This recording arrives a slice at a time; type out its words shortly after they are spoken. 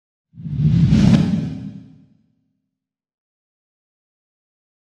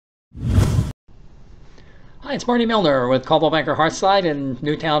Hi, it's Marty Millner with Coldwell Banker Hearthside in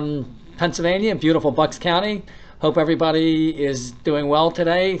Newtown, Pennsylvania, beautiful Bucks County. Hope everybody is doing well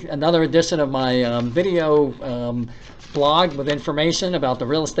today. Another edition of my video blog with information about the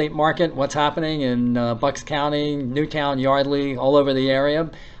real estate market, what's happening in Bucks County, Newtown, Yardley, all over the area.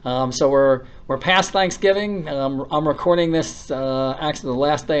 So we're past Thanksgiving. I'm recording this actually the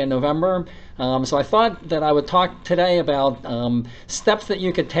last day in November. So I thought that I would talk today about steps that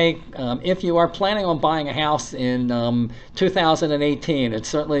you could take if you are planning on buying a house in 2018. It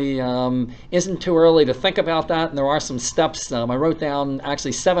certainly isn't too early to think about that, and there are some steps. I wrote down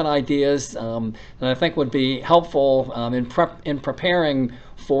actually 7 ideas that I think would be helpful in preparing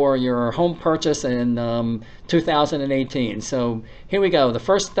for your home purchase in 2018. So here we go. The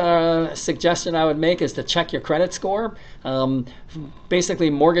first suggestion I would make is to check your credit score. Basically,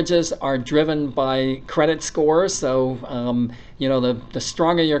 mortgages are driven by credit scores. So you know, the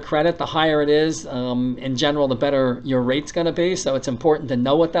stronger your credit, the higher it is. In general, the better your rate's going to be. So it's important to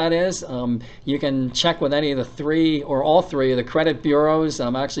know what that is. You can check with any of the 3 or all 3 of the credit bureaus.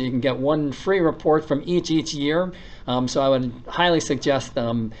 Actually, you can get one free report from each year. So I would highly suggest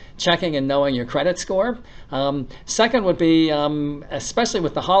checking and knowing your credit score. Second would be, especially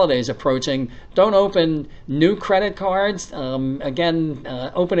with the holidays approaching, don't open new credit cards. Again,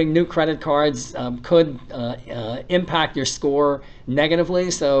 opening new credit cards could impact your score negatively.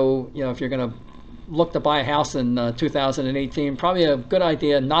 So, you know, if you're going to look to buy a house in 2018, probably a good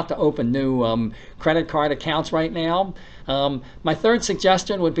idea not to open new credit card accounts right now. My third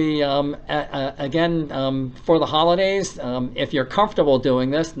suggestion would be, again, for the holidays, if you're comfortable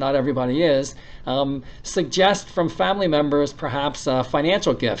doing this, not everybody is, suggest from family members perhaps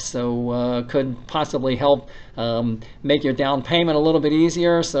financial gifts. So could possibly help make your down payment a little bit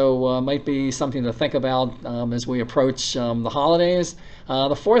easier. So might be something to think about as we approach the holidays.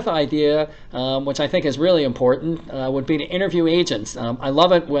 The fourth idea, which I think is really important, would be to interview agents. I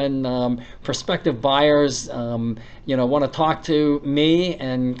love it when prospective buyers you know, want to talk to me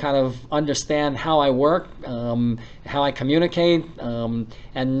and kind of understand how I work, how I communicate,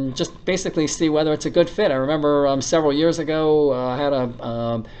 and just basically see whether it's a good fit. I remember several years ago, I had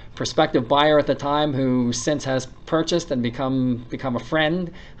a prospective buyer at the time who since has purchased and become a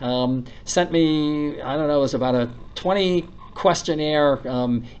friend. Sent me, I don't know, it was about a 20 questionnaire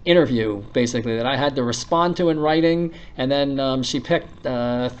interview basically that I had to respond to in writing, and then she picked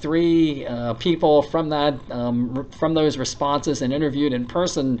 3 people from that from those responses and interviewed in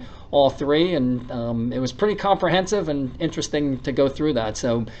person all 3, and it was pretty comprehensive and interesting to go through that.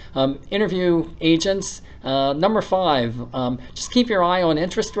 So interview agents. Number 5, just keep your eye on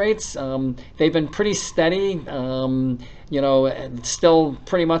interest rates. They've been pretty steady. You know, still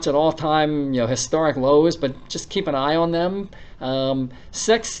pretty much at all-time, you know, historic lows, but just keep an eye on them.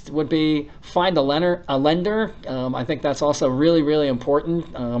 6th would be find a lender. I think that's also really, really important.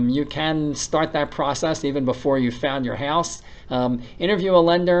 You can start that process even before you found your house. Interview a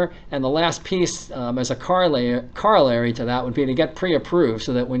lender, and the last piece as a corollary to that would be to get pre-approved,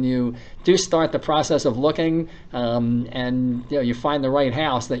 so that when you do start the process of looking and you know, you find the right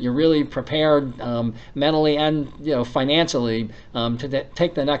house, that you're really prepared mentally and, you know, financially to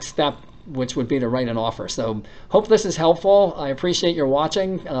take the next step, which would be to write an offer. So hope this is helpful. I appreciate your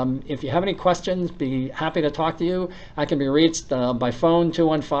watching. If you have any questions, be happy to talk to you. I can be reached by phone,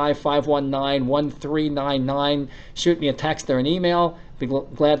 215-519-1399. Shoot me a text or an email. Be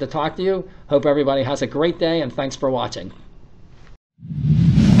glad to talk to you. Hope everybody has a great day, and thanks for watching.